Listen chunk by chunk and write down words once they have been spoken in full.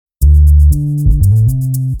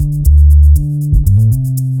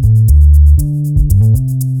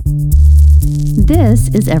This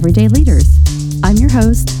is Everyday Leaders. I'm your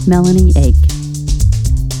host, Melanie Ake.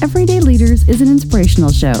 Everyday Leaders is an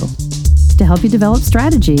inspirational show to help you develop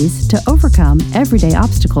strategies to overcome everyday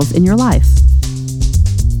obstacles in your life.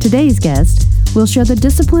 Today's guest will share the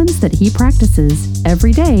disciplines that he practices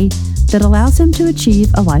every day that allows him to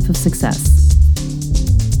achieve a life of success.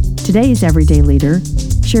 Today's Everyday Leader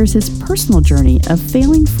shares his personal journey of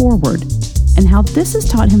failing forward and how this has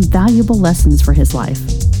taught him valuable lessons for his life.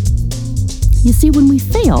 You see, when we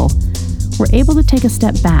fail, we're able to take a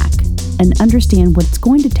step back and understand what it's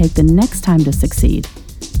going to take the next time to succeed,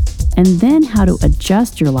 and then how to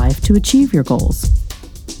adjust your life to achieve your goals.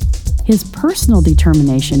 His personal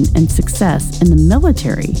determination and success in the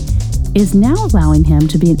military is now allowing him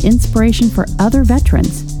to be an inspiration for other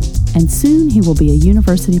veterans, and soon he will be a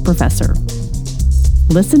university professor.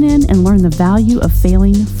 Listen in and learn the value of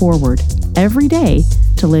failing forward every day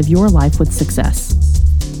to live your life with success.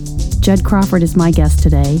 Judd Crawford is my guest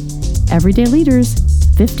today. Everyday Leaders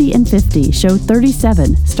 50 and 50, show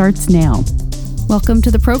 37 starts now. Welcome to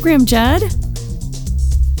the program, Judd.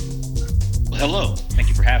 Well, hello. Thank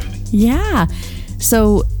you for having me. Yeah.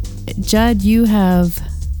 So, Judd, you have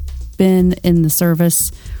been in the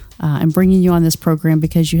service and bringing you on this program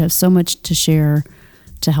because you have so much to share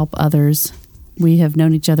to help others. We have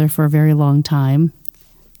known each other for a very long time.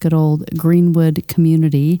 Good old Greenwood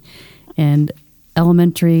community and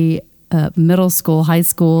elementary, middle school, high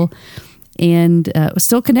school, and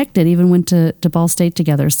still connected, even went to Ball State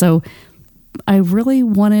together. So I really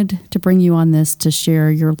wanted to bring you on this to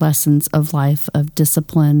share your lessons of life, of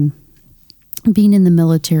discipline, being in the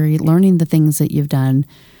military, learning the things that you've done.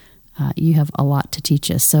 You have a lot to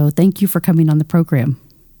teach us. So thank you for coming on the program.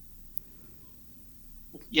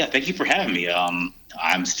 Yeah, thank you for having me.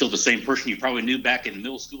 I'm still the same person you probably knew back in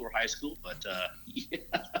middle school or high school, but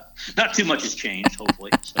not too much has changed,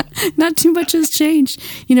 hopefully. So. Not too much has changed.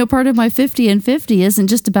 You know, part of my 50 and 50 isn't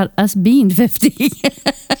just about us being 50.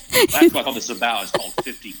 That's what I thought this was about. It's called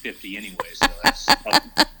 50-50 anyway, so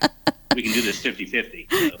we can do this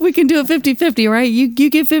 50-50. So. We can do a 50-50, right? You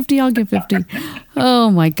get 50, I'll get 50.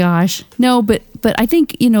 Oh, my gosh. No, but I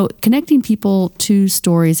think, you know, connecting people to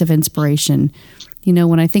stories of inspiration, you know,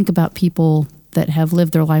 when I think about people that have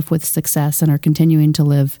lived their life with success and are continuing to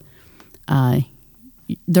live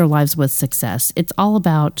their lives with success, it's all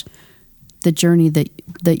about the journey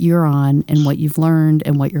that you're on and what you've learned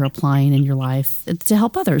and what you're applying in your life to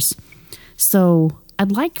help others. So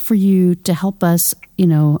I'd like for you to help us, you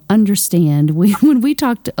know, understand. When we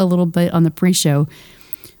talked a little bit on the pre-show,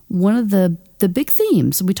 one of the big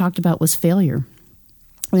themes we talked about was failure.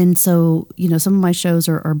 And so, you know, some of my shows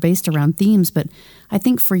are based around themes, but I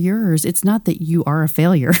think for yours, it's not that you are a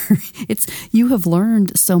failure. It's you have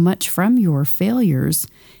learned so much from your failures,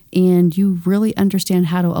 and you really understand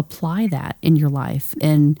how to apply that in your life.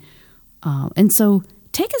 And so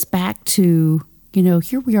take us back to, you know,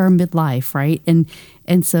 here we are midlife, right?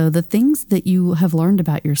 And so the things that you have learned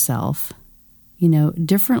about yourself, you know,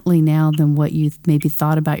 differently now than what you maybe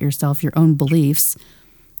thought about yourself, your own beliefs,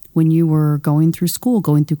 when you were going through school,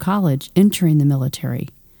 going through college, entering the military,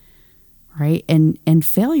 right? And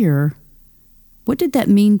failure, what did that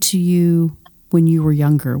mean to you when you were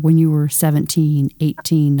younger, when you were 17,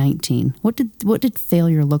 18, 19? What did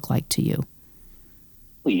failure look like to you?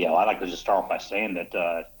 Well, yeah, I'd like to just start off by saying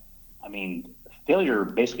that, failure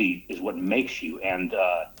basically is what makes you, and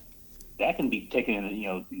that can be taken in, you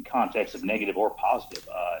know, in context of negative or positive.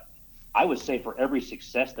 I would say for every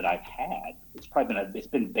success that I've had, it's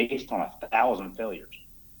been based on 1,000 failures,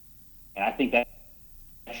 and I think that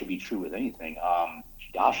should be true with anything.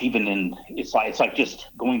 It's like just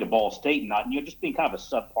going to Ball State and not, you know, just being kind of a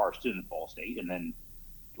subpar student at Ball State, and then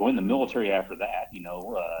joining the military after that. You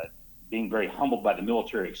know, being very humbled by the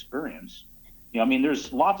military experience. You know, I mean,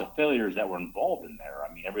 there's lots of failures that were involved in there.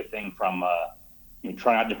 I mean, everything from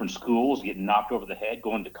trying out different schools, getting knocked over the head,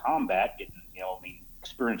 going to combat,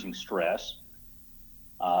 experiencing stress.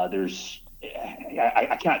 I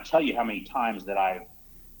cannot tell you how many times that I've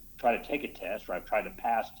tried to take a test or I've tried to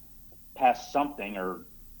pass something or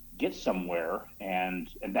get somewhere, and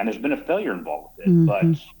there's been a failure involved with it. Mm-hmm.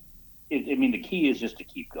 But the key is just to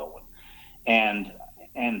keep going. And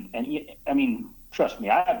trust me,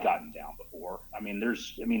 I've gotten down before.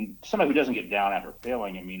 Somebody who doesn't get down after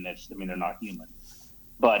failing, they're not human.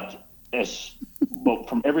 But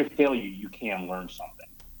from every failure, you can learn something.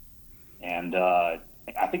 And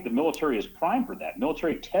I think the military is primed for that.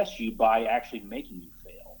 Military tests you by actually making you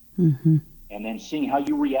fail. Mm-hmm. And then seeing how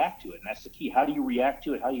you react to it. And that's the key. How do you react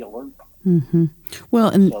to it? How do you learn from it? Mm-hmm. Well,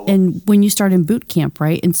 and when you start in boot camp,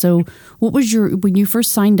 right? And so what was when you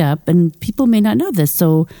first signed up, and people may not know this,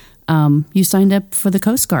 so you signed up for the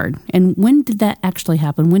Coast Guard. And when did that actually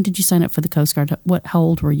happen? When did you sign up for the Coast Guard? How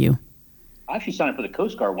old were you? I actually signed up for the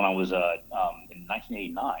Coast Guard when I was in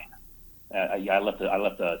 1989. I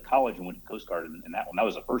left college and went to Coast Guard in that one. That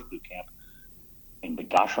was the first boot camp. And but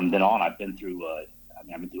gosh, from then on, I've been through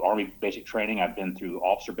Army basic training. I've been through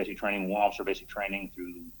officer basic training, one officer basic training,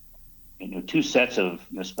 through 2 sets of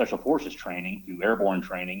special forces training, through airborne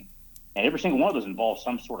training, and every single one of those involved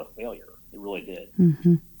some sort of failure. It really did.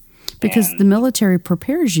 Mm-hmm. Because the military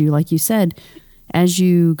prepares you, like you said, as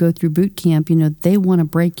you go through boot camp. They want to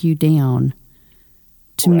break you down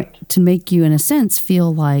to make you, in a sense,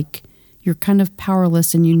 feel like you're kind of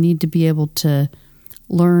powerless, and you need to be able to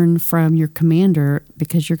learn from your commander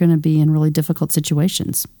because you're going to be in really difficult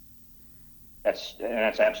situations. That's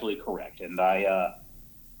absolutely correct. And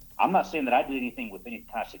I'm not saying that I did anything with any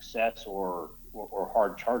kind of success or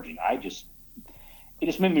hard charging. It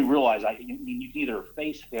just made me realize you can either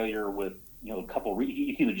face failure with you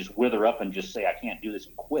can either just wither up and just say I can't do this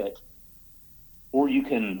and quit, or you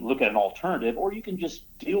can look at an alternative, or you can just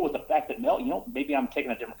deal with the fact that maybe I'm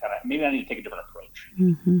taking maybe I need to take a different approach.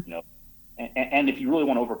 Mm-hmm. And if you really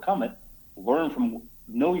want to overcome it,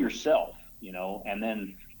 know yourself, and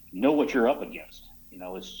then know what you're up against.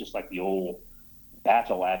 It's just like the old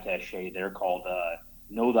battle attache there called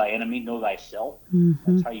know thy enemy, know thyself.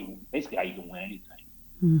 Mm-hmm. That's how you can win anything.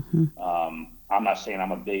 Mm-hmm. I'm not saying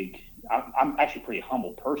I'm actually a pretty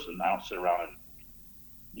humble person. I don't sit around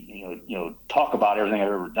and talk about everything I've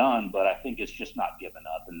ever done, but I think it's just not giving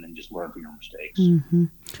up and then just learn from your mistakes. Mm-hmm.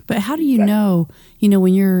 But how do you know,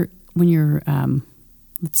 when you're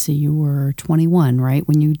let's see, you were 21, right?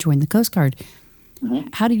 When you joined the Coast Guard, mm-hmm.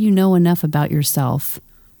 How do you know enough about yourself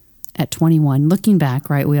at 21? Looking back,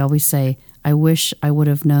 right? We always say, I wish I would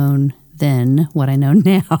have known then what I know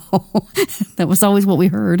now. That was always what we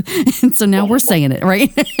heard. And so now we're saying it,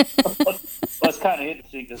 right? Well, it's kind of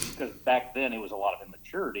interesting because back then it was a lot of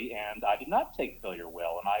immaturity, and I did not take failure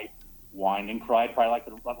well, and I whined and cried probably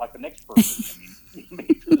like the next person. It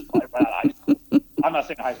was probably right out of high school. I'm not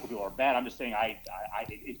saying high school people are bad. I'm just saying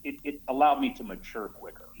it allowed me to mature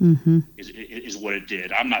quicker. Mm-hmm. Is what it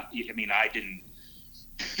did. I didn't.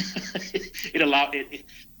 It allowed it.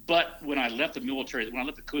 But when I left the military, when I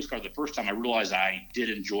left the Coast Guard the first time, I realized I did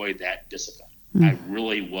enjoy that discipline. Mm-hmm. I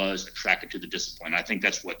really was attracted to the discipline. I think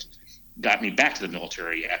that's what got me back to the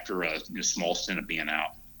military after a small stint of being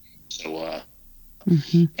out. So,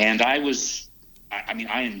 mm-hmm. And I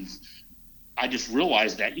just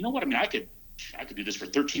realized that, I could do this for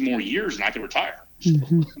 13 more years and I could retire.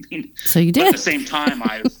 Mm-hmm. So you did. But at the same time,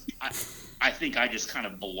 I think I just kind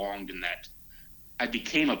of belonged in that. I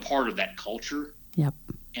became a part of that culture. Yep.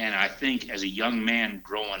 And I think as a young man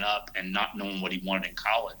growing up and not knowing what he wanted in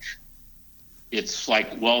college, it's like,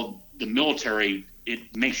 well, the military,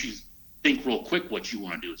 it makes you think real quick what you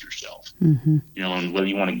want to do with yourself. Mm-hmm. And whether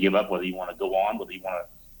you want to give up, whether you want to go on, whether you want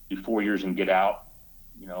to do 4 years and get out,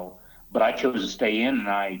 But I chose to stay in, and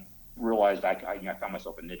I realized I found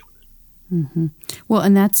myself a niche with it. Mm-hmm. Well,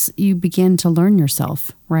 and you begin to learn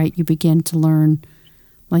yourself, right? You begin to learn,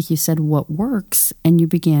 like you said, what works, and you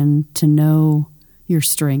begin to know your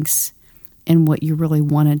strengths and what you really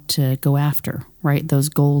wanted to go after, right? Those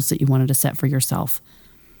goals that you wanted to set for yourself.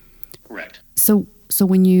 Correct. So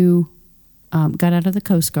when you got out of the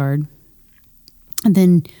Coast Guard, and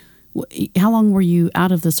then how long were you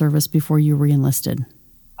out of the service before you re-enlisted?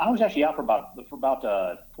 I was actually out for about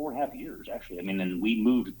 4.5 years, actually. And we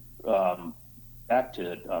moved back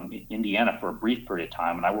to Indiana for a brief period of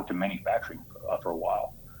time, and I worked in manufacturing for a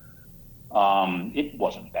while. It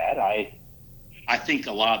wasn't bad. I think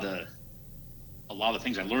a lot of the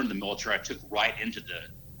things I learned in the military I took right into the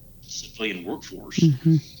civilian workforce,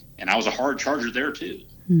 mm-hmm. and I was a hard charger there too.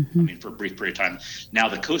 Mm-hmm. For a brief period of time. Now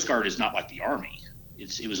the Coast Guard is not like the Army.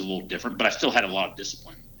 It was a little different, but I still had a lot of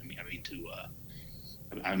discipline.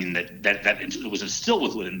 That it was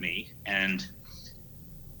instilled within me, and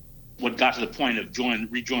what got to the point of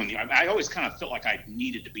rejoining. I always kind of felt like I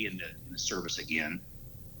needed to be in the service again,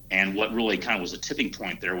 and what really kind of was a tipping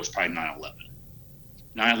point there was probably 9/11.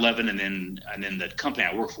 9/11, and then the company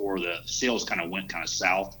I work for, the sales kind of went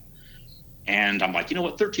south, and I'm like,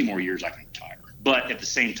 13 more years I can retire. But at the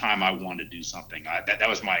same time, I wanted to do something. That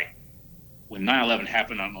was when 9/11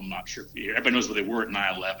 happened. I'm not sure. Everybody knows where they were at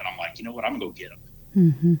 9/11. I'm like, I'm gonna go get them.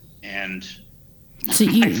 Mm-hmm. And so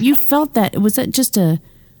you felt that. Was that just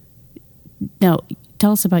now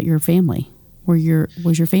tell us about your family. Was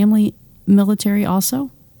your family military also?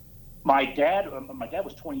 My dad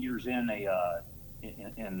was 20 years in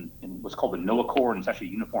what's called the NOAA Corps, and it's actually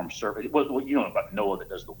a uniform service. Well, you know about NOAA that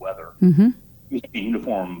does the weather. Mm-hmm. It's a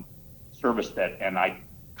uniform service and I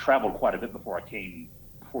traveled quite a bit before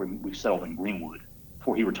we settled in Greenwood,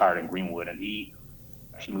 before he retired in Greenwood, and he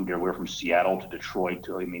actually moved everywhere from Seattle to Detroit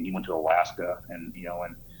he went to Alaska, and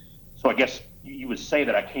so I guess you would say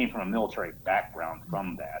that I came from a military background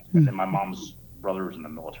from that, and then my mom's brother was in the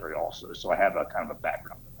military also, so I have a kind of a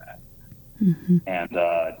background in that. Mm-hmm. And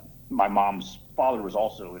my mom's father was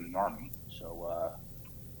also in the Army, so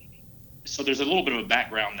there's a little bit of a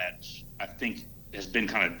background that I think has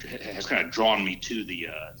kind of drawn me to the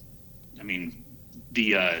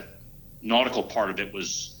nautical part of it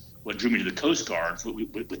was what drew me to the Coast Guard.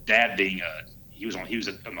 With Dad being he was on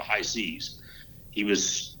the high seas. He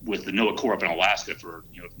was with the NOAA Corps up in Alaska for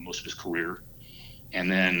most of his career,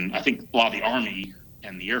 and then I think a lot of the Army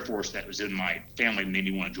and the Air Force that was in my family made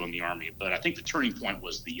me want to join the Army. But I think the turning point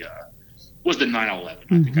was the 9/11.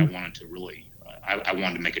 Mm-hmm. I think I wanted to really I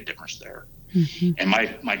wanted to make a difference there. Mm-hmm. And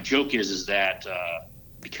my joke is that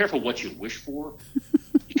be careful what you wish for,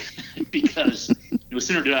 because no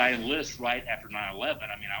sooner did I enlist right after 9/11.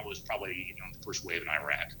 I mean, I was probably the first wave in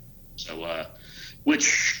Iraq. So,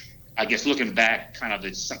 which I guess looking back, kind of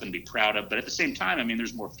it's something to be proud of. But at the same time, I mean,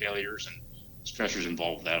 there's more failures and stressors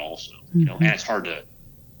involved with that also. Mm-hmm. And it's hard to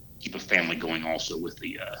keep a family going also with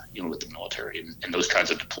the with the military and those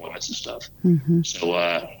kinds of deployments and stuff. Mm-hmm.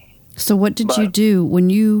 So what did you do when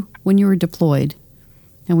you were deployed?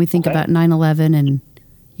 And we think about 9/11, and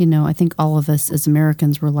I think all of us as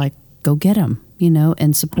Americans were like, go get them,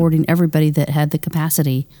 and supporting everybody that had the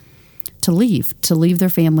capacity to leave their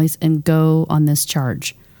families and go on this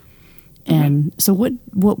charge. And so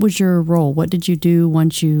what was your role? What did you do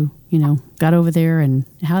once you got over there, and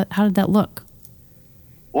how did that look?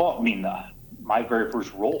 Well, I mean, my very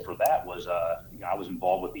first role for that was I was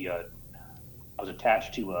involved with I was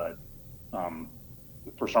attached to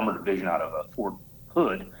the First Armored Division out of Fort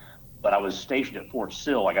Hood, but I was stationed at Fort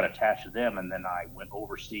Sill. I got attached to them, and then I went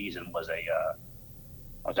overseas and was I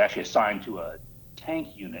was actually assigned to a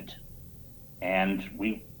tank unit, and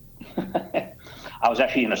I was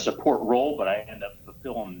actually in a support role, but I ended up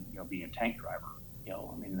fulfilling being a tank driver.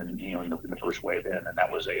 In the first wave in, and that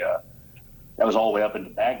was all the way up into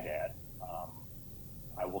Baghdad.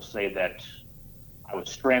 I will say that I was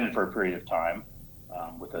stranded for a period of time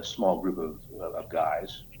with a small group of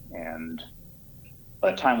guys, and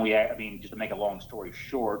by the time just to make a long story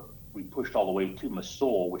short, we pushed all the way to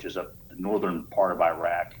Mosul, which is the northern part of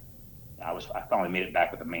Iraq. I finally made it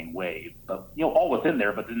back with the main wave, but all within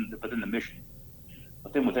there, but then the mission.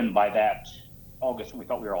 But then by that August, when we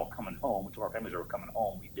thought we were all coming home, which our families were coming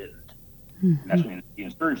home, we didn't. Mm-hmm. And that's when the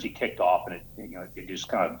insurgency kicked off, and it just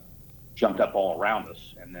kind of jumped up all around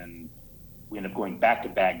us. And then we ended up going back to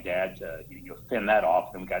Baghdad to fend that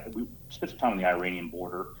off. And we spent some time on the Iranian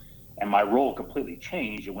border, and my role completely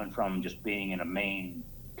changed. It went from just being in a main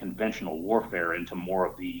conventional warfare into more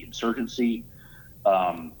of the insurgency.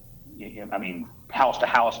 House to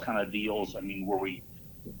house kind of deals. where we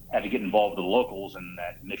had to get involved with the locals, and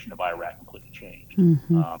that mission of Iraq completely changed.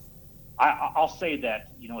 Mm-hmm. I'll say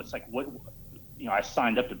that it's like I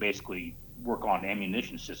signed up to basically work on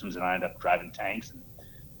ammunition systems, and I ended up driving tanks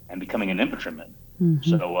and becoming an infantryman.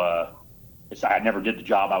 Mm-hmm. So I never did the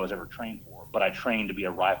job I was ever trained for, but I trained to be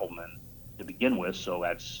a rifleman to begin with. So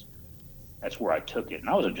that's where I took it, and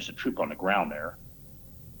I was just a troop on the ground there.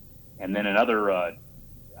 And then I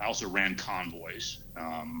also ran convoys,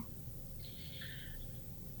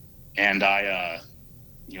 and I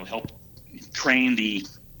helped train the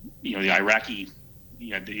Iraqi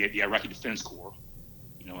the Iraqi Defense Corps,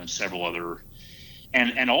 and several other,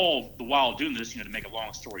 and all the while doing this, to make a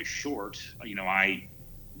long story short, I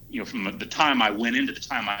from the time I went in to the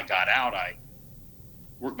time I got out, I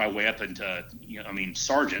worked my way up into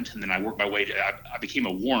sergeant, and then I worked my way to I became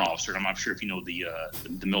a warrant officer. I'm not sure if you know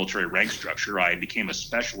the military rank structure. I became a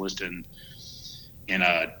specialist in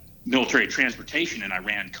military transportation, and I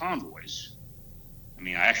ran convoys.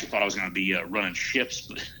 I actually thought I was going to be running ships,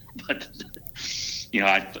 but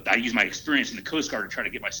I used my experience in the Coast Guard to try to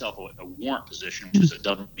get myself a warrant position, which is a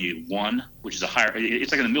W1, which is a higher.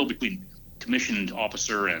 It's like in the middle between commissioned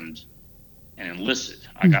officer and enlisted.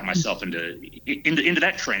 I got myself into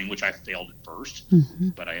that training, which I failed at first,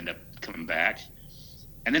 but I ended up coming back,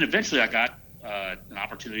 and then eventually I got an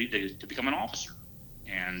opportunity to become an officer,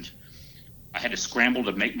 and I had to scramble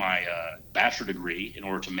to make my bachelor degree in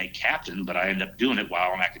order to make captain, but I ended up doing it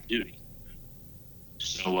while on active duty.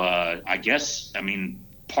 So I guess,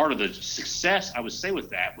 part of the success I would say with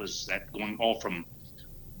that was that going all from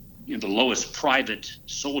the lowest private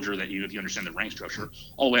soldier that if you understand the rank structure,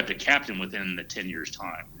 all the way up to captain within the 10 years'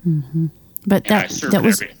 time. Mm-hmm. But that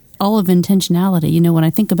was all of intentionality. When I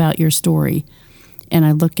think about your story and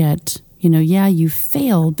I look at, Yeah, you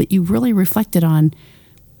failed, but you really reflected on,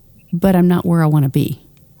 but I'm not where I want to be,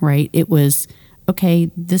 right? It was,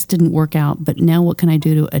 okay, this didn't work out, but now what can I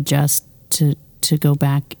do to adjust to go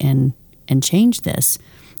back and change this?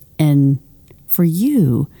 And for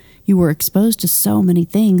you were exposed to so many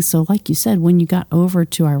things. So like you said, when you got over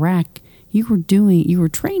to Iraq, you were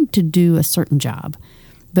trained to do a certain job,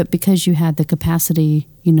 but because you had the capacity,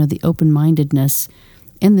 the open-mindedness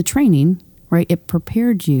and the training, right? It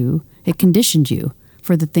prepared you, it conditioned you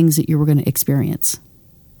for the things that you were going to experience.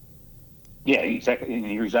 Yeah, exactly.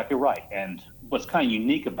 You're exactly right. And what's kind of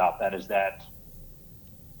unique about that is that,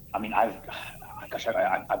 I mean, I've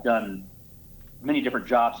done many different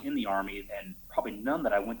jobs in the Army, and probably none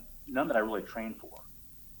that I really trained for.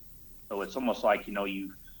 So it's almost like,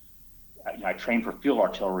 I trained for field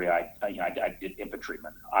artillery. I did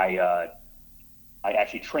infantryman. I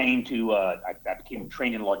actually trained I became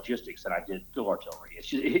trained in logistics, and I did field artillery.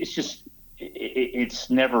 It's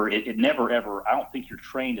never ever. I don't think you're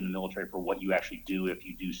trained in the military for what you actually do if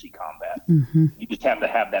you do see combat. Mm-hmm. You just have to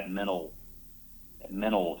have that mental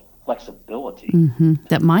flexibility,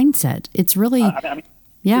 that mindset. It's really, to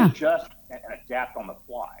adjust and adapt on the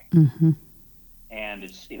fly. Mm-hmm. And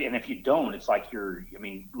if you don't, it's like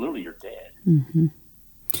literally you're dead. Mm-hmm.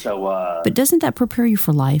 So, but doesn't that prepare you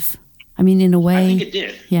for life? I mean, in a way, I think it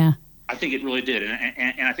did. Yeah, I think it really did.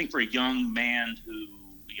 And I think for a young man who,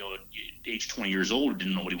 at age 20 years old,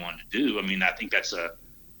 didn't know what he wanted to do. I mean, I think that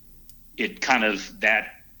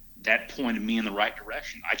pointed me in the right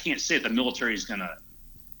direction. I can't say the military is going to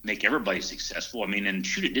make everybody successful. I mean, and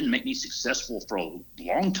shoot, it didn't make me successful for a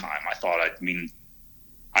long time.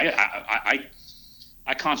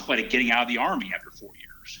 I contemplated getting out of the Army after 4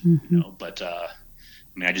 years, mm-hmm. But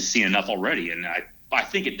I just seen enough already, and I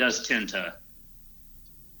think it does tend to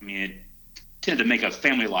make a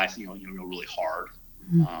family life, really hard.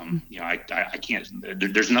 Mm-hmm. I can't.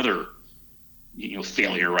 There's another,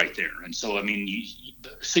 failure right there, and so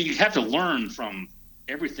so you have to learn from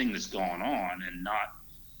everything that's going on,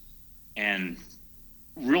 and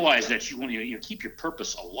realize that you want to keep your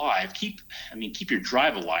purpose alive, keep your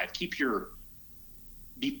drive alive,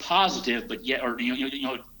 be positive, but yet, or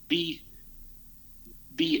be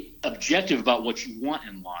objective about what you want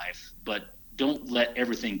in life, but don't let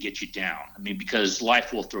everything get you down. Because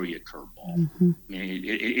life will throw you a curveball. Mm-hmm.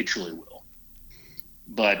 It truly will.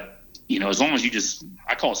 But as long as you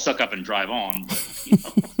I call it suck up and drive on. But,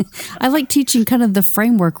 I like teaching kind of the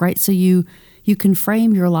framework, right? So you can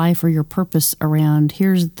frame your life or your purpose around,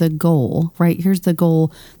 here's the goal, right? Here's the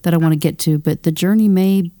goal that I want to get to, but the journey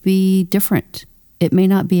may be different. It may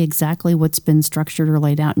not be exactly what's been structured or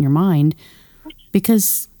laid out in your mind,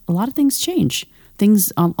 because a lot of things change.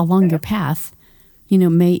 Things along your path,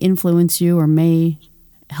 may influence you or may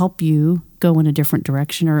help you go in a different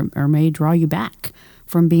direction, or may draw you back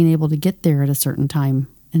from being able to get there at a certain time.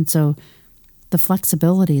 And so the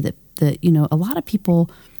flexibility that a lot of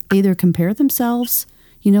people either compare themselves,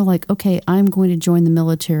 like, okay, I'm going to join the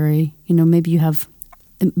military. Maybe you have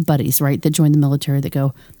buddies, right, that join the military that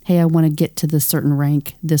go, hey, I want to get to this certain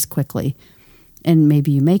rank this quickly. And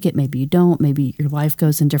maybe you make it, maybe you don't, maybe your life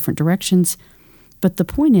goes in different directions. But the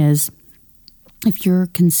point is, if you're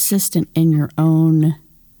consistent in your own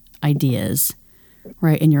ideas,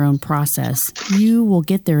 right, in your own process, you will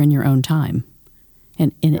get there in your own time.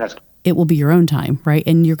 And it will be your own time, right?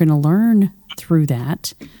 And you're going to learn through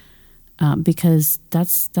that. Because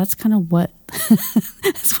that's kind of what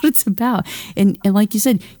that's what it's about. And like you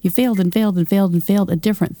said, you failed and failed and failed and failed at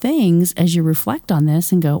different things as you reflect on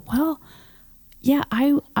this and go, well, yeah,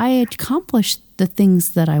 I accomplished the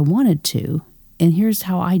things that I wanted to, and here's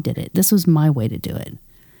how I did it. This was my way to do it.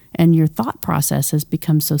 And your thought process has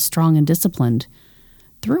become so strong and disciplined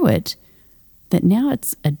through it that now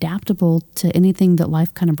it's adaptable to anything that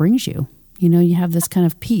life kind of brings you. You have this kind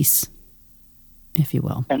of peace, if you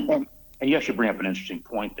will. And you actually bring up an interesting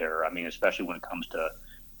point there. Especially when it comes to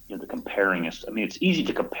the comparing. It's easy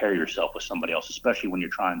to compare yourself with somebody else, especially when you're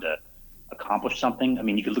trying to accomplish something.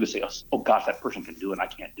 You can look and say, oh gosh, that person can do it, and I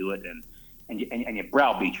can't do it, and you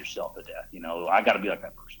browbeat yourself to death. I got to be like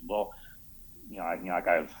that person. Well, like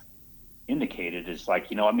I've indicated, it's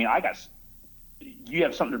like, you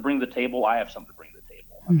have something to bring to the table. I have something to bring to the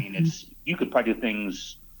table. Mm-hmm. You could probably do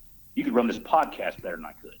things. You could run this podcast better than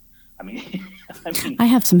I could. I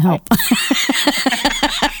have some help.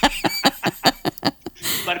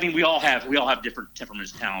 But we all have different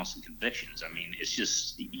temperaments, talents, and convictions. It's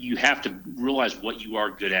just, you have to realize what you are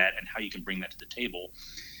good at and how you can bring that to the table.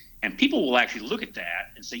 And people will actually look at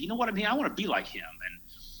that and say, I want to be like him.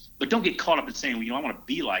 But don't get caught up in saying, I want to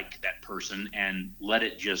be like that person, and let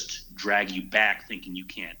it just drag you back thinking you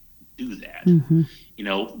can't do that. Mm-hmm.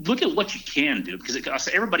 Look at what you can do, because I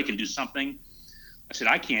said everybody can do something. I said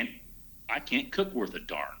I can't cook worth a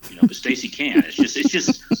darn, but Stacy can. It's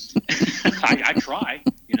just I try,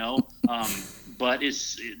 but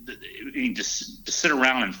just to sit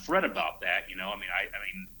around and fret about that, I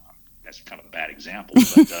mean that's kind of a bad example,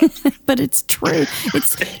 but but it's true.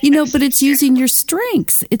 It's but it's using your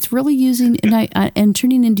strengths. It's really using and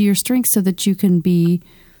turning into your strengths so that you can be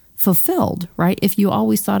fulfilled, right? If you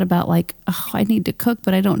always thought about like, oh, I need to cook,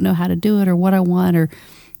 but I don't know how to do it or what I want, or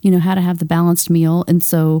how to have the balanced meal, and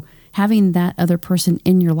so having that other person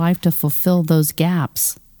in your life to fulfill those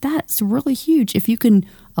gaps, that's really huge. If you can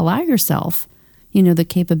allow yourself, the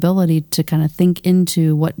capability to kind of think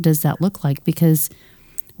into what does that look like, because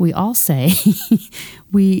we all say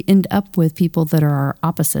we end up with people that are our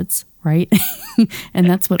opposites, right? And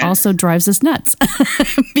that's what also drives us nuts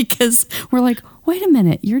because we're like, wait a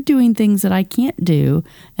minute, you're doing things that I can't do,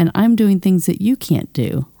 and I'm doing things that you can't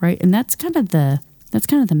do, right? And that's kind of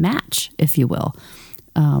the match, if you will.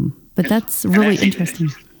 But that's really interesting.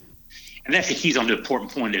 And that keys on the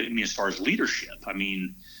important point, as far as leadership.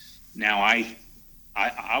 Now I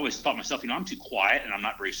always thought myself, I'm too quiet and I'm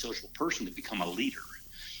not a very social person to become a leader.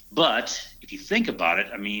 But if you think about it,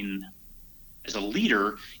 as a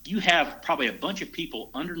leader, you have probably a bunch of people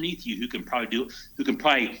underneath you who can probably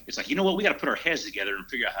it's like, we got to put our heads together and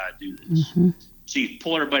figure out how to do this. Mm-hmm. So you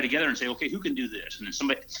pull everybody together and say, okay, who can do this? And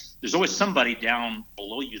then there's always somebody down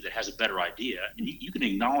below you that has a better idea, and you can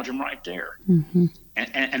acknowledge them right there. Mm-hmm.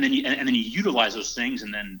 And then you utilize those things,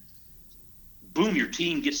 and then boom, your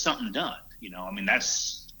team gets something done.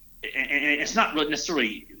 That's, and it's not really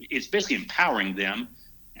necessarily, it's basically empowering them,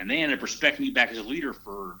 and they end up respecting you back as a leader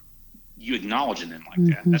for you acknowledging them like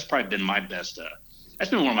that. That's probably been my best. That's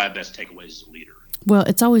been one of my best takeaways as a leader. Well,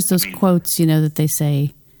 it's always those quotes, that they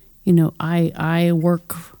say, I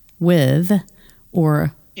work with,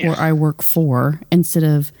 or I work for, instead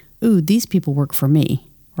of, ooh, these people work for me,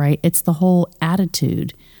 right? It's the whole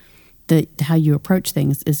attitude, how you approach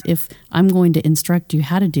things is, if I'm going to instruct you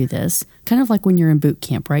how to do this, kind of like when you're in boot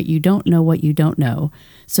camp, right? You don't know what you don't know.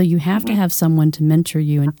 So you have to have someone to mentor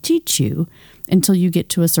you and teach you until you get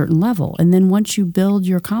to a certain level. And then once you build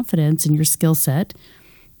your confidence and your skill set,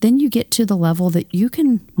 then you get to the level that you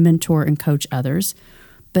can mentor and coach others.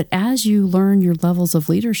 But as you learn your levels of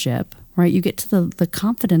leadership, right, you get to the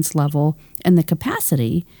confidence level and the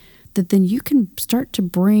capacity that then you can start to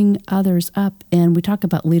bring others up. And we talk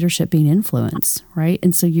about leadership being influence, right?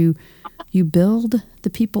 And so you build the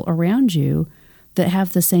people around you that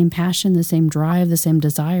have the same passion, the same drive, the same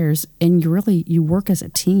desires, and you work as a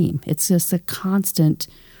team. It's just a constant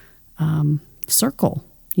circle.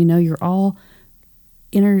 You're all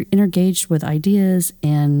interengaged with ideas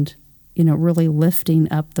and really lifting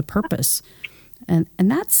up the purpose. And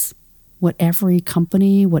that's what every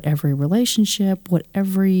company, what every relationship, what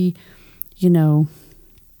every,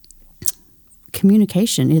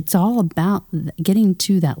 communication, it's all about getting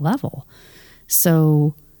to that level.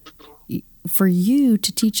 So for you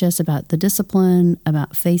to teach us about the discipline,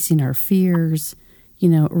 about facing our fears,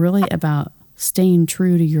 really about staying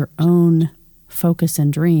true to your own focus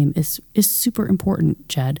and dream is super important,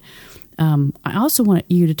 Jed. I also want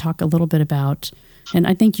you to talk a little bit about, and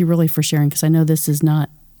I thank you really for sharing, because I know this is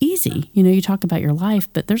not easy. You talk about your life,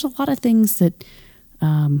 but there's a lot of things that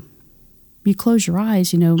you close your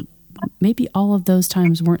eyes, maybe all of those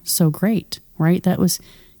times weren't so great, right? That was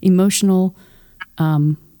emotional,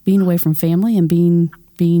 being away from family and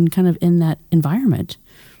being kind of in that environment.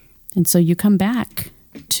 And so you come back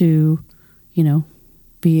to,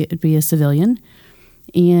 be a civilian,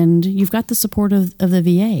 and you've got the support of the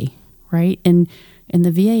VA, right? And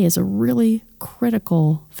the VA is a really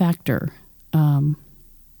critical factor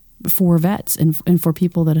for vets and for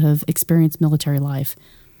people that have experienced military life.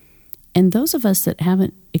 And those of us that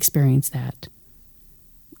haven't experienced that,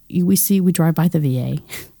 we drive by the VA,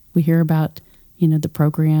 we hear about, the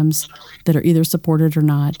programs that are either supported or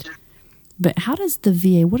not. But how does the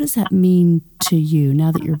VA, what does that mean to you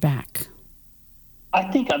now that you're back?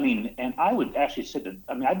 I think, and I would actually say that,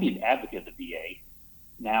 I'd be an advocate of the VA.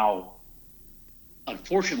 Now,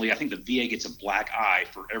 unfortunately, I think the VA gets a black eye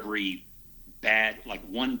for every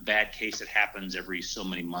one bad case that happens every so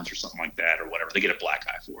many months or something like that or whatever. They get a black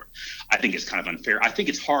eye for it. I think it's kind of unfair. I think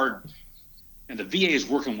it's hard, and the VA is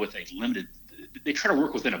working with they try to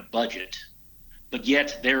work within a budget, but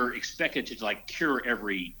yet they're expected to cure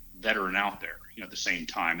every veteran out there, at the same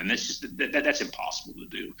time. And that's impossible to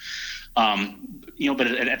do. But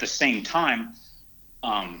at the same time,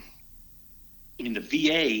 the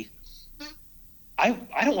VA,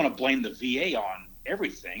 I don't want to blame the VA on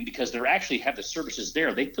everything because they actually have the services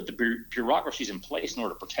there. They put the bureaucracies in place in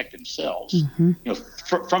order to protect themselves,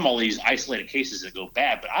 from all these isolated cases that go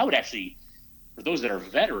bad. But I would actually, for those that are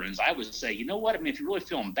veterans, I would say, you know what? I mean, if you're really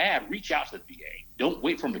feeling bad, reach out to the VA. Don't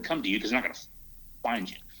wait for them to come to you because they're not going to find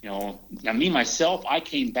you. Now me, myself, I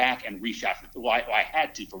came back and reached out. I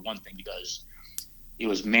had to, for one thing, because it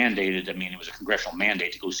was mandated. I mean, it was a congressional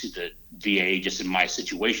mandate to go see the VA just in my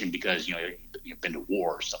situation because, you've been to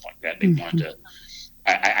war or stuff like that. They wanted to,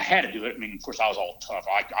 I had to do it. I mean, of course, I was all tough.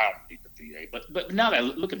 I don't need the VA. But now that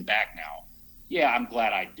looking back now, yeah, I'm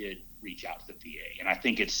glad I did reach out to the VA. And I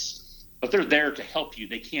think but they're there to help you.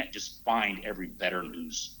 They can't just find every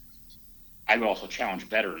veteran I would also challenge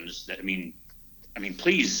veterans that,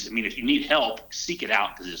 please, if you need help, seek it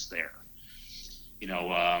out because it's there.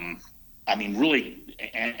 Really,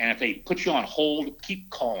 and if they put you on hold, keep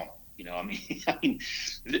calling them.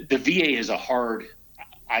 The VA is a hard.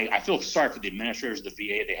 I feel sorry for the administrators of the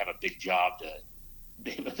VA. They have a big job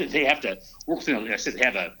they have to work through. Like I said,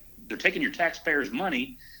 they're taking your taxpayers'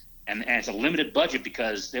 money, and it's a limited budget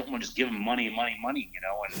because they don't want to just give them money,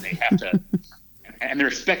 and they have to, and they're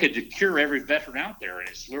expected to cure every veteran out there, and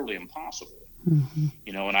it's literally impossible.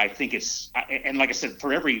 And I think and like I said,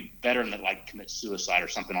 for every veteran that commits suicide or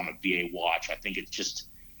something on a VA watch, I think it's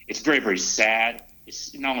very, very sad.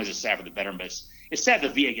 It's not only is it sad for the veteran, but it's sad the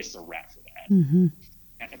VA gets the rap for that. And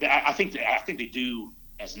I think they do,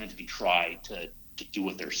 as an entity, try to do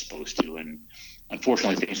what they're supposed to, and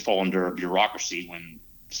unfortunately things fall under bureaucracy when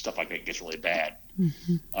stuff like that gets really bad.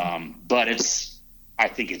 But I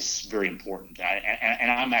think it's very important,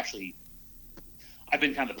 and I've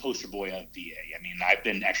been kind of the poster boy of VA. I've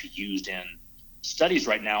been actually used in studies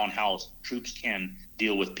right now on how troops can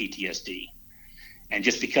deal with PTSD. And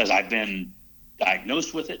just because I've been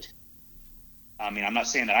diagnosed with it, I'm not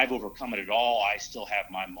saying that I've overcome it at all. I still have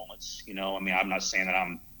my moments, I'm not saying that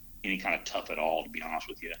I'm any kind of tough at all, to be honest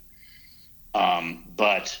with you.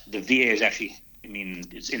 But the VA is actually,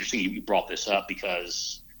 it's interesting you brought this up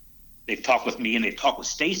because they've talked with me and they've talked with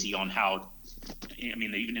Stacy on how, they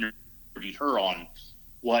even interviewed her on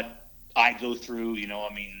what I go through,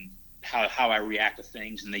 how I react to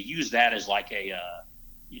things. And they use that as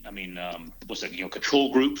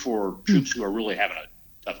control group for troops who are really having a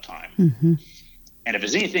tough time. And if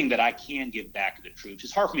there's anything that I can give back to the troops,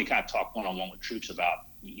 it's hard for me to kind of talk one-on-one with troops about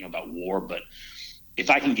war, but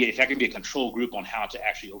if I can be a control group on how to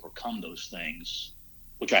actually overcome those things,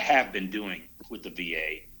 which I have been doing with the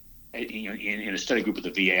VA, in a study group with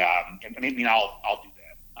the VA, I'll do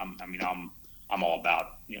that. I'm all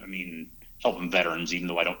about, helping veterans, even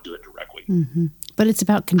though I don't do it directly. But it's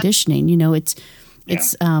about conditioning.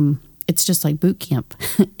 It's just like boot camp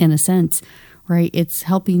in a sense, right? It's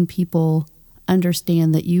helping people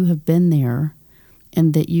understand that you have been there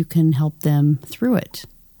and that you can help them through it,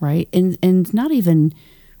 right? And not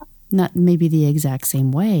maybe the exact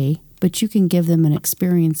same way, but you can give them an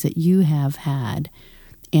experience that you have had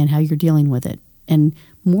and how you're dealing with it. And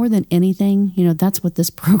more than anything, that's what this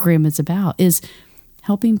program is about, is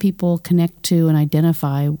helping people connect to and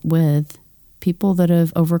identify with people that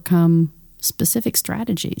have overcome specific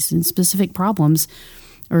strategies and specific problems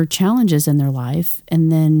or challenges in their life.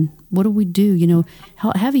 And then what do we do?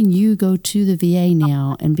 Having you go to the VA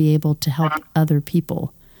now and be able to help other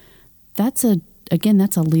people, that's a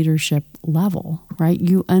leadership level, right?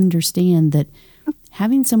 You understand that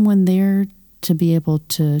having someone there to be able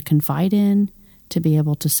to confide in, to be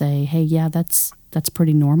able to say, hey, yeah, that's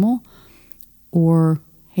pretty normal. Or,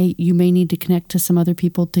 hey, you may need to connect to some other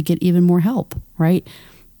people to get even more help, right?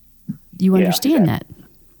 You understand that.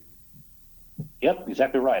 Yep,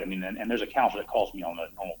 exactly right. And there's a counselor that calls me on a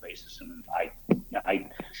normal basis, and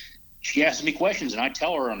she asks me questions, and I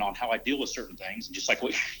tell her on how I deal with certain things, and just like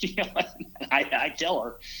what I tell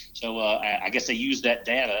her. So I guess they use that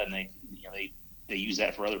data, and they use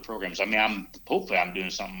that for other programs. Hopefully I'm doing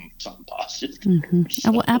something positive.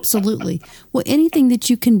 Well, absolutely. Well, anything that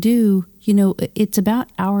you can do, it's about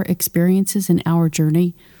our experiences and our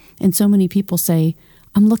journey. And so many people say,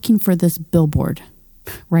 I'm looking for this billboard,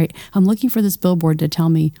 right? I'm looking for this billboard to tell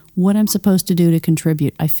me what I'm supposed to do to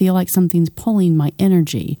contribute. I feel like something's pulling my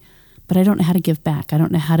energy, but I don't know how to give back. I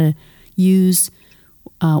don't know how to use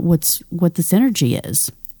what this energy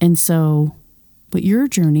is. And so, but your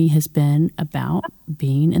journey has been about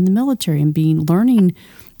being in the military and learning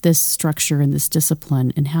this structure and this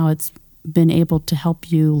discipline and how it's been able to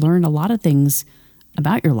help you learn a lot of things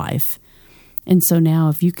about your life. And so now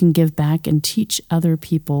if you can give back and teach other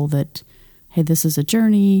people that, hey, this is a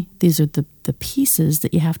journey, these are the pieces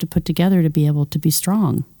that you have to put together to be able to be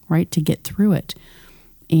strong, right, to get through it.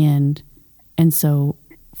 And so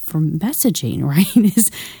messaging, right?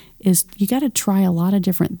 Is you got to try a lot of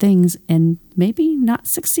different things and maybe not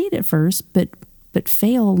succeed at first, but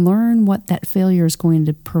fail, learn what that failure is going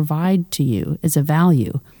to provide to you as a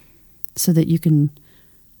value, so that you can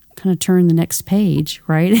kind of turn the next page,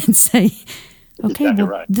 right? And say, okay, exactly well,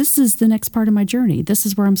 right. This is the next part of my journey. This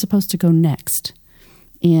is where I'm supposed to go next.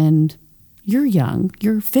 And you're young,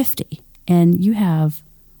 you're 50, and you have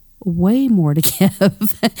way more to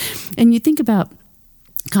give. And you think about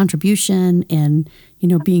contribution and,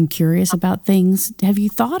 being curious about things. Have you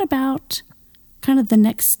thought about kind of the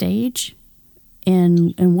next stage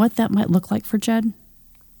and what that might look like for Judd?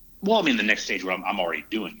 Well, I mean, the next stage where I'm already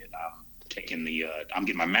doing it. I'm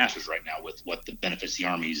getting my master's right now with what the benefits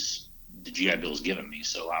the GI Bill has given me.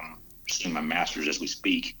 So I'm pursuing my master's as we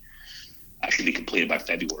speak. I should be completed by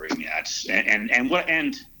February. I mean, that's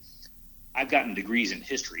and I've gotten degrees in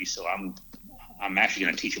history, so I'm actually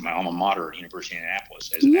going to teach at my alma mater at University of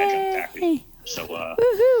Indianapolis as an adjunct faculty. So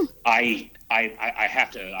I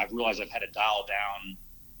realized I've had to dial down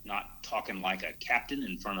not talking like a captain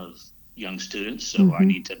in front of young students. So I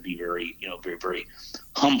need to be very, very, very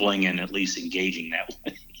humbling and at least engaging that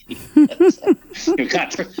way.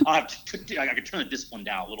 I can turn the discipline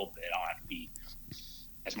down a little bit. I'll have to be,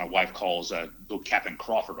 as my wife calls, go Captain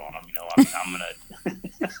Crawford on them. I'm gonna.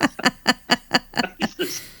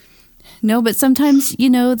 No, but sometimes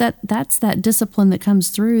that's that discipline that comes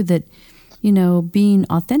through. That being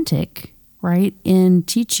authentic, right, in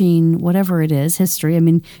teaching whatever it is, history. I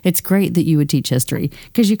mean, it's great that you would teach history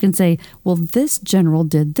because you can say, well, this general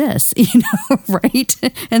did this, right?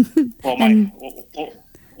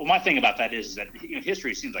 Well, my thing about that is that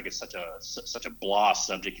history seems like it's such a blah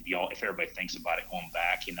subject if everybody thinks about it going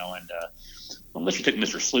back, and unless you took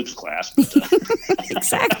Mr. Sloop's class. But,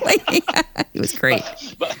 exactly, it was great.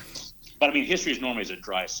 But I mean, history is normally a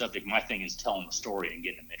dry subject. My thing is telling the story and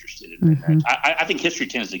getting them interested in that. I think history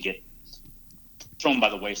tends to get thrown by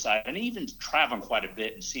the wayside, and even traveling quite a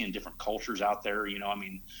bit and seeing different cultures out there.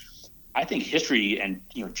 I think history and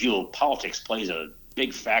geopolitics plays a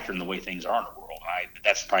big factor in the way things are in the world.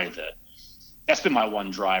 That's been my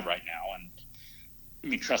one drive right now. And I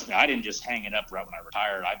mean, trust me, I didn't just hang it up right when I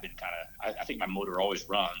retired. I've been I think my motor always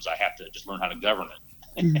runs. I have to just learn how to govern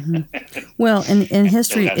it. Well, in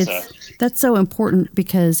history, that's so important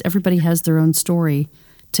because everybody has their own story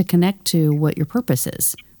to connect to what your purpose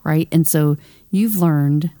is, right? And so you've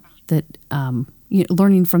learned that,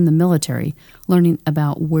 learning from the military, learning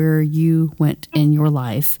about where you went in your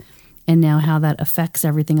life, and now how that affects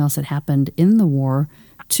everything else that happened in the war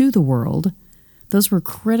to the world. Those were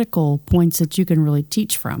critical points that you can really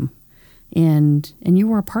teach from, and you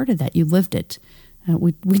were a part of that. You lived it.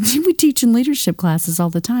 We teach in leadership classes all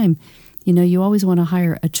the time. You always want to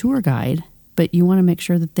hire a tour guide, but you want to make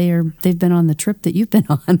sure that they've been on the trip that you've been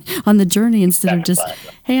on the journey, instead of just,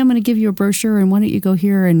 hey, I'm going to give you a brochure and why don't you go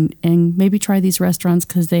here and maybe try these restaurants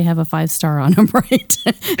because they have a 5-star on them, right?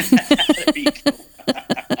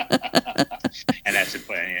 And that's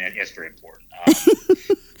very important.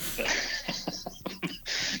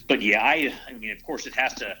 But yeah, I mean, of course, it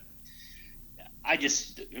has to.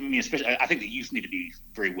 Especially, I think the youth need to be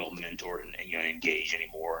very well mentored and engaged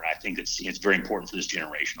anymore. And I think it's very important for this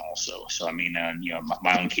generation also. So I mean,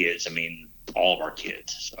 my own kids. I mean, all of our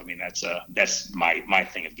kids. So I mean, that's my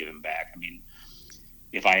thing of giving back. I mean,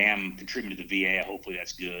 if I am contributing to the VA, hopefully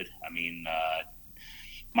that's good. I mean,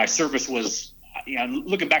 my service was.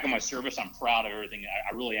 Looking back on my service, I'm proud of everything.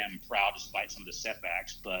 I really am proud despite some of the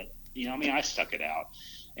setbacks. But I stuck it out,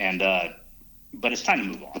 and. But it's time to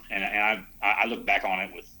move on, and I look back on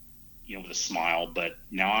it with a smile. But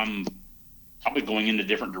now I'm probably going into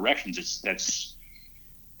different directions.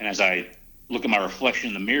 And as I look at my reflection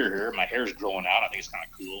in the mirror here, my hair's growing out. I think it's kind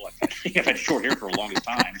of cool. I've had short hair for the longest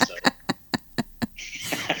time,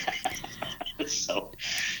 so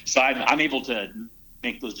I'm able to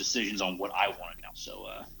make those decisions on what I want to do. So,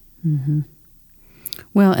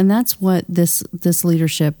 well, and that's what this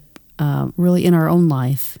leadership really in our own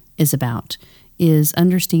life is about. Is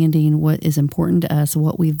understanding what is important to us,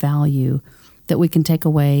 what we value, that we can take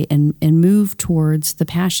away and move towards the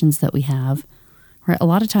passions that we have. Right? A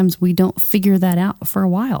lot of times we don't figure that out for a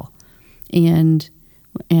while. And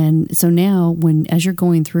so now as you're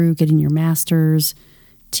going through getting your master's,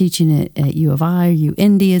 teaching it at U of I,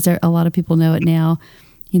 UIndy, as a lot of people know it now,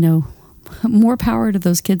 more power to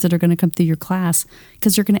those kids that are going to come through your class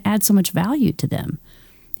because you're going to add so much value to them.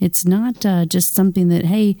 It's not just something that,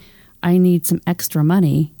 hey, I need some extra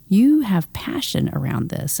money. You have passion around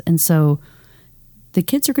this. And so the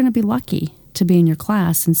kids are going to be lucky to be in your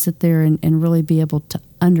class and sit there and really be able to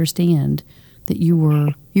understand that you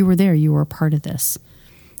were there, you were a part of this.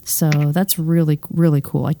 So that's really, really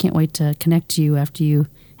cool. I can't wait to connect to you after you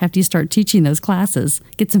start teaching those classes.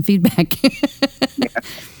 Get some feedback. Yeah.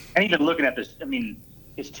 And even looking at this, I mean,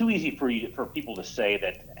 it's too easy for people to say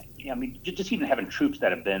that. I mean, just even having troops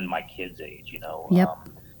that have been my kids' age, you know. Yep.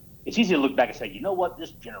 It's easy to look back and say, you know what,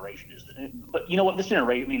 this generation is. But you know what, this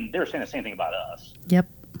generation. I mean, they were saying the same thing about us. Yep.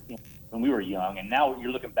 You know, when we were young, and now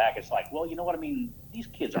you're looking back, it's like, well, you know what I mean? These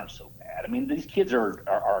kids aren't so bad. I mean, these kids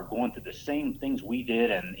are going through the same things we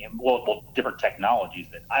did, and different technologies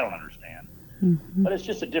that I don't understand. Mm-hmm. But it's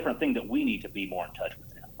just a different thing that we need to be more in touch with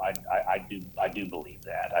them. I do believe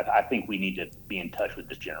that. I think we need to be in touch with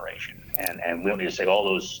this generation, and we don't need to say all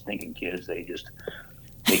those thinking kids. They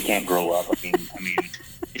can't grow up. I mean,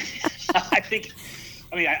 I think.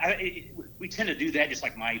 I mean, we tend to do that just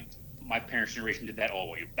like my parents' generation did that.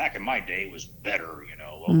 Oh, back in my day it was better, you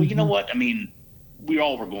know. Well, you know what? I mean, we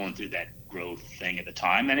all were going through that growth thing at the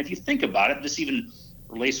time. And if you think about it, this even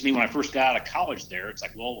relates to me when I first got out of college there. It's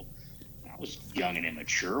like, well, I was young and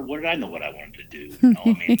immature. What did I know what I wanted to do? You know? I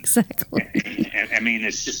mean, exactly. I mean,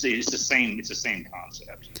 it's the same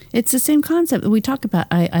concept. It's the same concept. We talk about,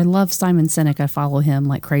 I love Simon Sinek. I follow him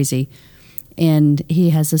like crazy. And he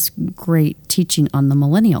has this great teaching on the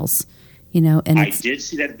millennials. You know, and I did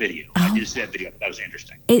see that video. That was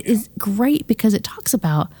interesting. It is great because it talks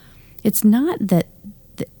about, it's not that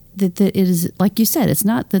it is, like you said, it's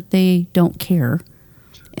not that they don't care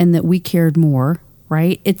and that we cared more,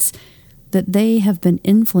 right? It's that they have been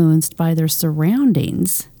influenced by their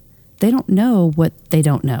surroundings. They don't know what they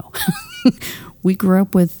don't know. We grew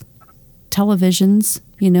up with televisions,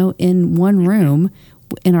 you know, in one room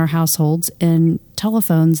in our households, and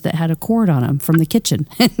telephones that had a cord on them from the kitchen,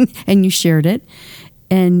 and you shared it,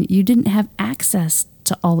 and you didn't have access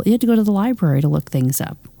to all. You had to go to the library to look things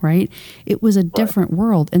up, right? It was a different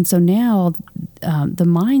world. And so now the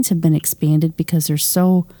minds have been expanded because there's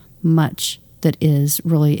so much that is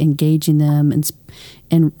really engaging them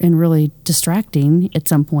and really distracting at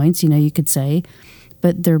some points, you know, you could say,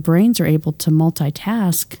 but their brains are able to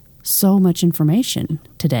multitask so much information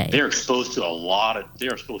today. They're exposed to a lot,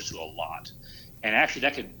 and actually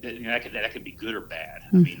that could be good or bad.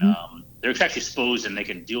 I mean, they're actually exposed, and they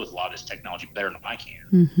can deal with a lot of this technology better than I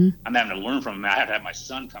can. I'm having to learn from them. I have to have my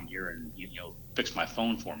son come here and fix my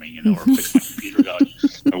phone for me, or fix my computer.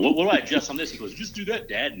 Or what do I adjust on this? He goes, just do that,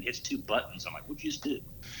 Dad, and hits 2 buttons. I'm like, what'd you just do?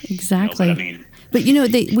 Exactly. But I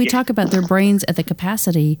mean, we talk about their brains at the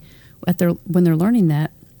capacity when they're learning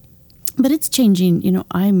that. But it's changing. You know,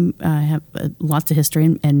 I have lots of history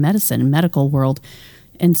in medicine and medical world,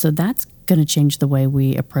 and so that's going to change the way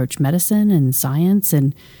we approach medicine and science,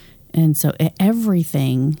 and so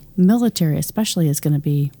everything, military especially, is going to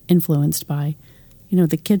be influenced by, you know,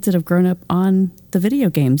 the kids that have grown up on the video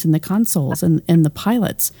games and the consoles and the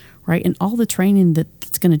pilots, right, and all the training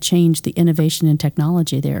that's going to change the innovation and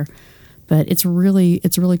technology there. But it's really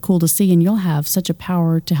cool to see, and you'll have such a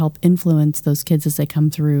power to help influence those kids as they come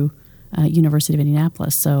through University of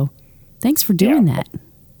Indianapolis. So thanks for doing that.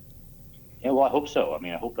 Yeah, well, I hope so.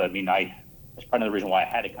 That's probably the reason why I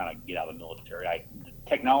had to kind of get out of the military. The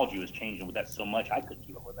technology was changing with that so much, I couldn't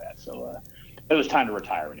keep up with that. So it was time to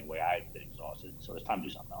retire anyway. I had been exhausted, so it's time to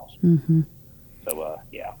do something else. Mm-hmm. So,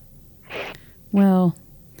 yeah. Well,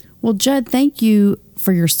 Judd, thank you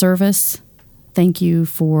for your service. Thank you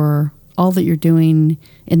for all that you're doing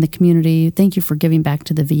in the community. Thank you for giving back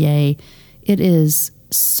to the VA. It is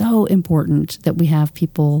so important that we have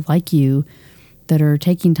people like you that are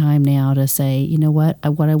taking time now to say, you know what I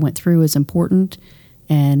went through is important,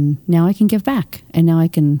 and now I can give back, and now I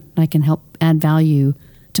can help add value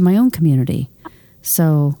to my own community.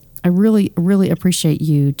 So I really, really appreciate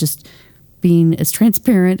you just being as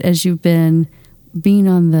transparent as you've been, being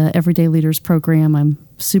on the Everyday Leaders program. I'm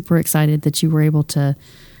super excited that you were able to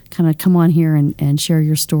kind of come on here and share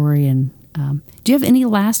your story. And do you have any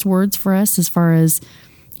last words for us as far as,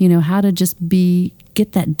 you know, how to just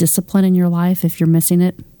get that discipline in your life if you're missing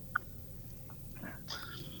it?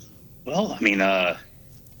 Well, I mean,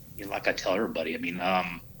 like I tell everybody, I mean,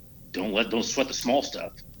 don't sweat the small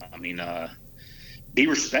stuff. I mean, be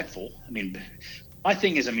respectful. I mean, my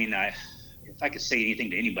thing is, I mean, if I could say anything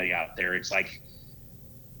to anybody out there, it's like,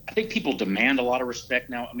 I think people demand a lot of respect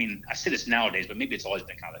now. I mean, I say this nowadays, but maybe it's always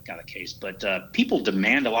been kind of the case. But people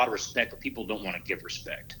demand a lot of respect, but people don't want to give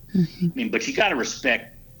respect. Mm-hmm. I mean, but you got to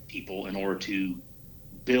respect people in order to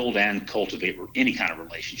build and cultivate any kind of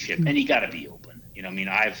relationship, and you got to be open. You know, I mean,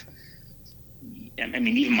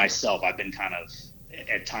 even myself, I've been kind of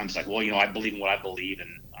at times like, well, you know, I believe in what I believe,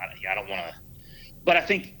 and I don't want to. But I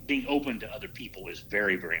think being open to other people is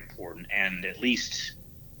very, very important, and at least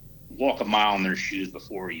walk a mile in their shoes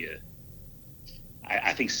before you.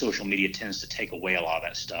 I think social media tends to take away a lot of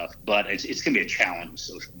that stuff, but it's going to be a challenge with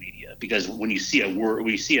social media, because when you see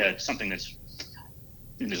something that's,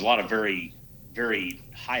 there's a lot of very, very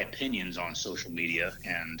high opinions on social media,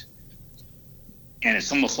 and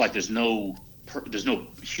it's almost like there's no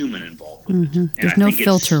human involved with it. There's no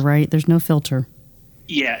filter, right? There's no filter.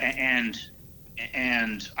 Yeah,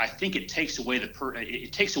 and I think it takes away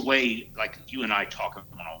it takes away, like you and I talking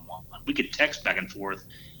one-on-one. We could text back and forth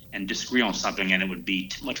and disagree on something, and it would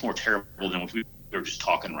be much more terrible than what we were just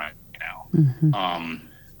talking right now.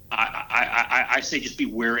 I say just be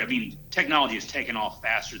wary. I mean, technology has taken off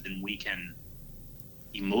faster than we can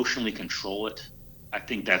emotionally control it. I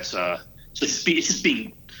think that's so it's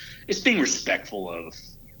being respectful of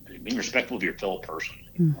your fellow person.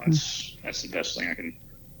 That's the best thing I can.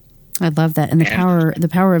 I love that, and the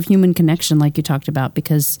power of human connection, like you talked about,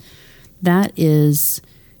 because that is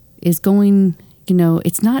going. You know,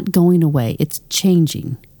 it's not going away; it's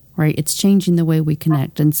changing, right? It's changing the way we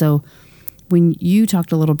connect, and so when you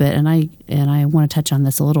talked a little bit, and I want to touch on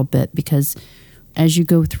this a little bit, because as you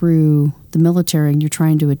go through the military and you're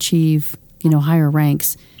trying to achieve, higher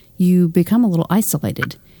ranks, you become a little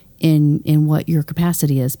isolated in what your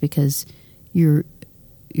capacity is, because you're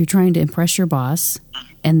trying to impress your boss,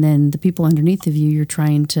 and then the people underneath of you, you're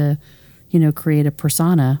trying to, create a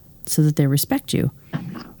persona so that they respect you.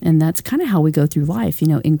 And that's kind of how we go through life,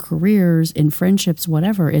 in careers, in friendships,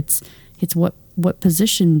 whatever. It's what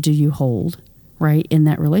position do you hold, right, in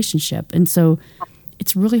that relationship? And so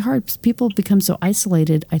it's really hard. People become so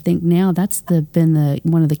isolated. I think now that's been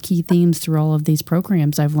one of the key themes through all of these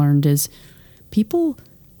programs I've learned is people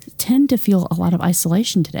tend to feel a lot of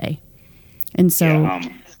isolation today. And so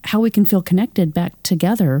how we can feel connected back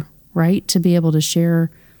together, right, to be able to share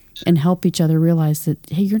and help each other realize that,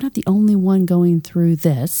 hey, you're not the only one going through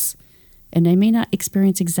this, and I may not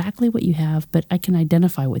experience exactly what you have, but I can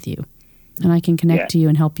identify with you, and I can connect to you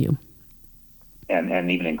and help you.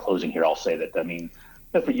 And even in closing here, I'll say that, I mean,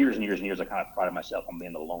 for years and years and years, I kind of prided myself on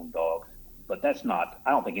being the lone dog, but I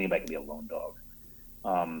don't think anybody can be a lone dog.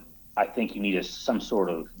 I think you need some sort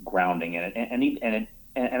of grounding in it, and it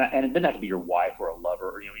doesn't have to be your wife or a lover,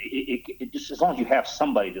 or, it just, as long as you have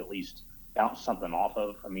somebody to at least bounce something off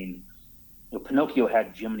of. I mean, Pinocchio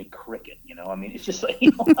had Jiminy Cricket. I mean, it's just like,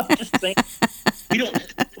 I'm just saying, we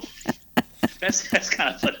don't. That's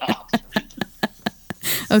kind of phenomenal.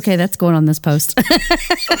 Okay, that's going on this post.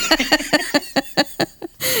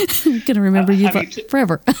 I'm gonna remember you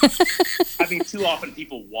forever. I mean, too often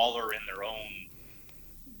people waller in their own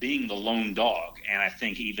being the lone dog, and I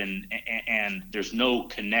think and there's no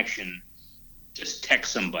connection. Just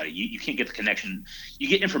text somebody. You can't get the connection. You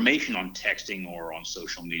get information on texting or on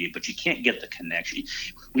social media, but you can't get the connection.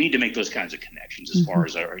 We need to make those kinds of connections as far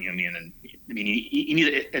as our, you need,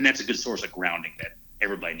 and that's a good source of grounding that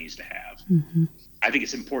everybody needs to have. I think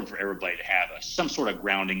it's important for everybody to have some sort of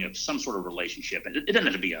grounding of some sort of relationship. And it doesn't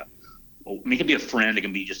have to be it can be a friend. It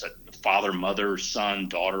can be just a father, mother, son,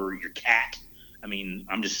 daughter, your cat. I mean,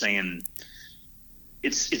 I'm just saying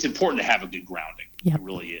it's important to have a good grounding. Yep. It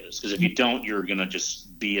really is. Because if you don't, you're going to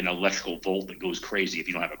just be an electrical volt that goes crazy if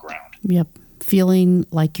you don't have a ground. Yep. Feeling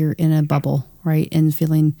like you're in a bubble, right? And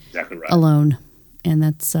feeling exactly right. Alone. And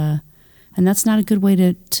that's not a good way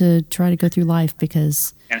to try to go through life,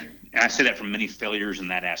 because... And I say that from many failures in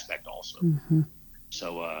that aspect also.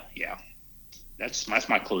 So, that's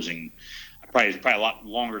my closing. Probably a lot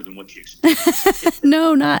longer than what you expected.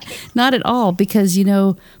 No, not at all, because,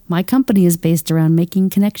 my company is based around making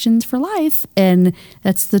connections for life, and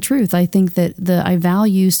that's the truth. I think that I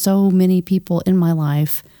value so many people in my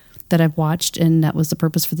life that I've watched, and that was the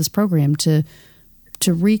purpose for this program, to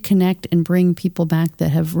reconnect and bring people back that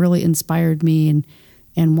have really inspired me,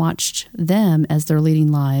 and watched them as they're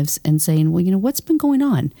leading lives and saying, well, what's been going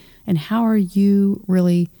on, and how are you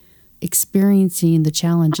really experiencing the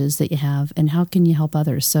challenges that you have, and how can you help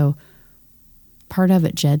others? So part of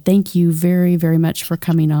it, Jed, thank you very, very much for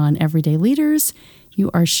coming on Everyday Leaders. You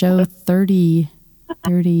are show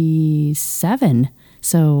 37.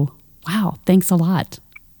 So, wow, thanks a lot.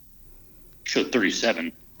 Show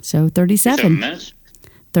 37. So 37. 7 minutes?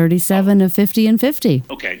 37 of 50 and 50.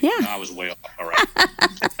 Okay. Yeah. No, I was way off. All right.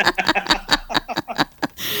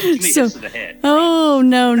 So, to the head. Oh,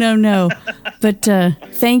 no. But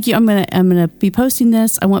thank you. I'm gonna be posting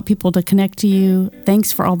this. I want people to connect to you.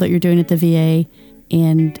 Thanks for all that you're doing at the VA,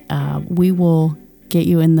 and we will get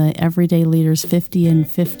you in the Everyday Leaders 50 and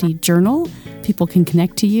 50 journal. People can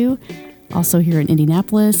connect to you. Also here in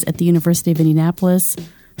Indianapolis, at the University of Indianapolis,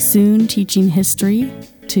 soon teaching history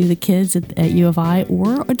to the kids at U of I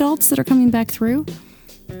or adults that are coming back through.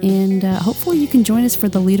 And hopefully you can join us for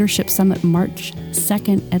the Leadership Summit March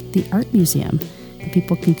 2nd at the Art Museum.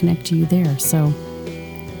 People can connect to you there. So,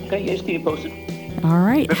 okay, yes, keep it posted. All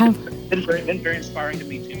right. Been very inspiring to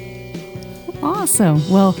me too. Awesome.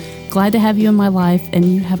 Well, glad to have you in my life, and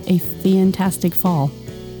you have a fantastic fall.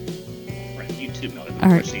 Right, you too, Melody. All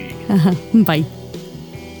right. Bye.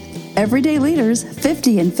 Everyday Leaders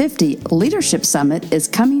 50 and 50 Leadership Summit is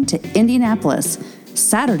coming to Indianapolis,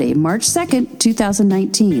 Saturday, March 2nd,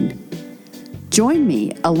 2019. Join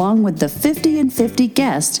me along with the 50 and 50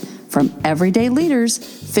 guests from Everyday Leaders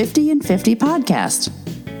 50 and 50 podcast.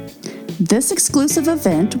 This exclusive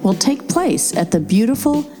event will take place at the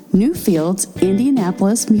beautiful Newfields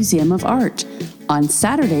Indianapolis Museum of Art on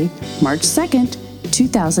Saturday, March 2nd,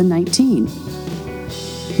 2019.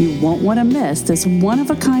 You won't want to miss this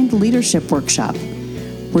one-of-a-kind leadership workshop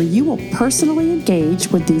where you will personally engage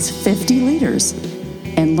with these 50 leaders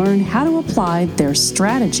and learn how to apply their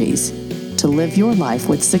strategies to live your life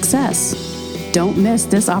with success. Don't miss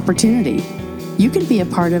this opportunity. You can be a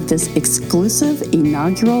part of this exclusive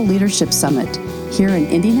inaugural Leadership Summit here in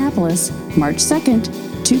Indianapolis, March 2nd,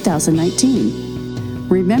 2019.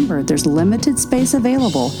 Remember, there's limited space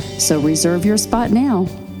available, so reserve your spot now.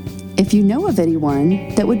 If you know of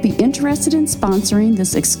anyone that would be interested in sponsoring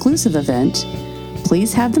this exclusive event,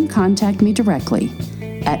 please have them contact me directly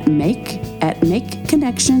at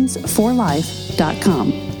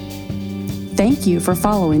makeconnectionsforlife.com. Thank you for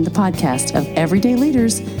following the podcast of Everyday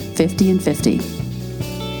Leaders 50 and 50.